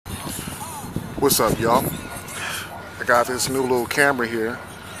What's up, y'all? I got this new little camera here.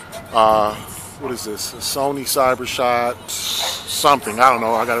 What is this? A Sony CyberShot something. I don't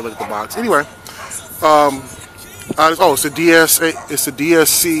know. I gotta look at the box. Anyway, it's a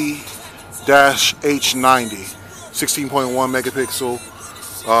DSC-H90, 16.1 megapixel,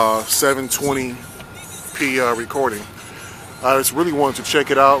 720p recording. I just really wanted to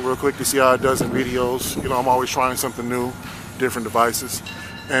check it out real quick to see how it does in videos. You know, I'm always trying something new, different devices,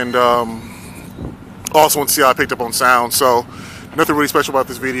 and also want to see how I picked up on sound. So nothing really special about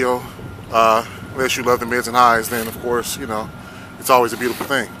this video, unless you love the mids and highs. Then of course, you know, it's always a beautiful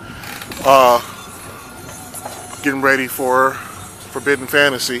thing. Getting ready for Forbidden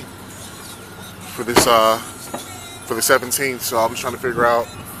Fantasy for this for the 17th. So I'm just trying to figure out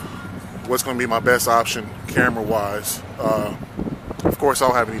what's going to be my best option camera wise. Of course, I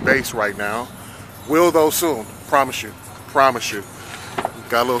don't have any bass right now. Will though soon. Promise you. Promise you.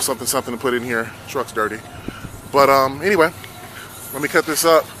 Got a little something to put in here. Truck's dirty. But anyway, let me cut this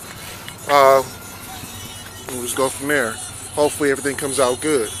up. We'll just go from there. Hopefully everything comes out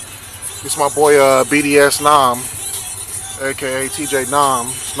good. This is my boy BDS Nam, aka TJ Nam.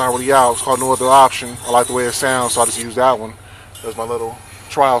 It's not really out. It's called No Other Option. I like the way it sounds, so I just use that one as my little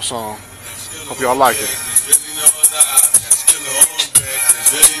trial song. Hope y'all like it.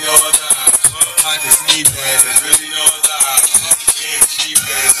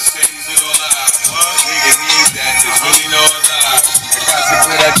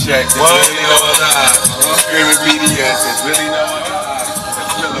 Check, there's really no other option. Screaming BDS, there's really no other option.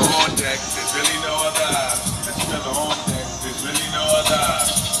 Let's fill the on deck, there's really no other option. Let's fill the on deck, there's really no other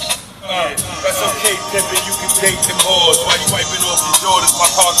option. That's okay, pimpin', you can date them whores. While you wiping off your daughters, my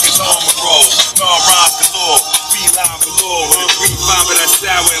heart gets on the roll. Nah, rhymes galore, feline galore. With a green fiber that's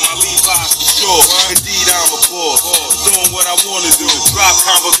sour and my Levi's for sure. Indeed, I'm a boss, doing what I wanna do. Drop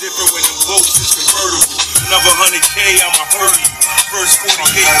combo different when them boats is convertible. Another 100K, I'm a hurry. First 48,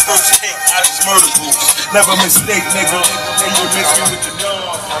 first take, I just murder boots. Never mistake, nigga. You miss me with your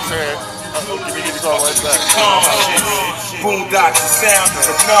dog. I'm saying, give me the call right back. Boondocks, the sound is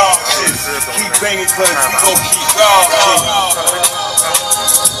obnoxious. Keep banging cause we gon' keep God.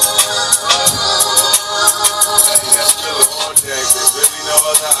 That's Spiller on deck, there's really no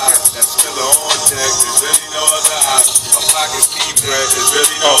other option. That's Spiller on deck, there's really no other option. My pockets deep bread, there's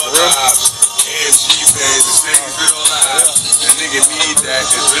really no other option. AMG bands, the things we don't lie. That nigga need that,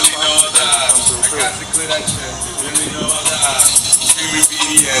 there's really no other option. I got to clear that check, there's really no other option. Screaming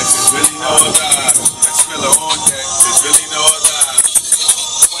BDS, there's really no other option. That's Spiller on deck, there's really no other option.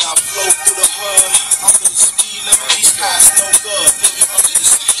 When I flow through the hood, I'm in speed limit, these guys no good. Living under the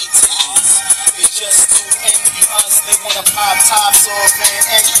speed tickets. It's just to envy us. They wanna pop tops off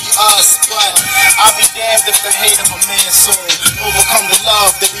and envy us. But I'll be damned if the hate of a man soon overcome the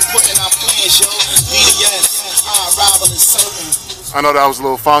love that we put in our plans, yo. BDS, our rival is certain. I know that was a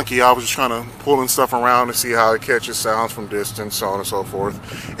little funky. I was just trying to pulling stuff around to see how it catches sounds from distance, so on and so forth.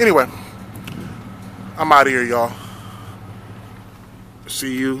 Anyway, I'm out of here, y'all.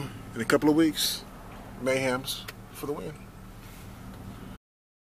 See you in a couple of weeks. Mayhems for the win.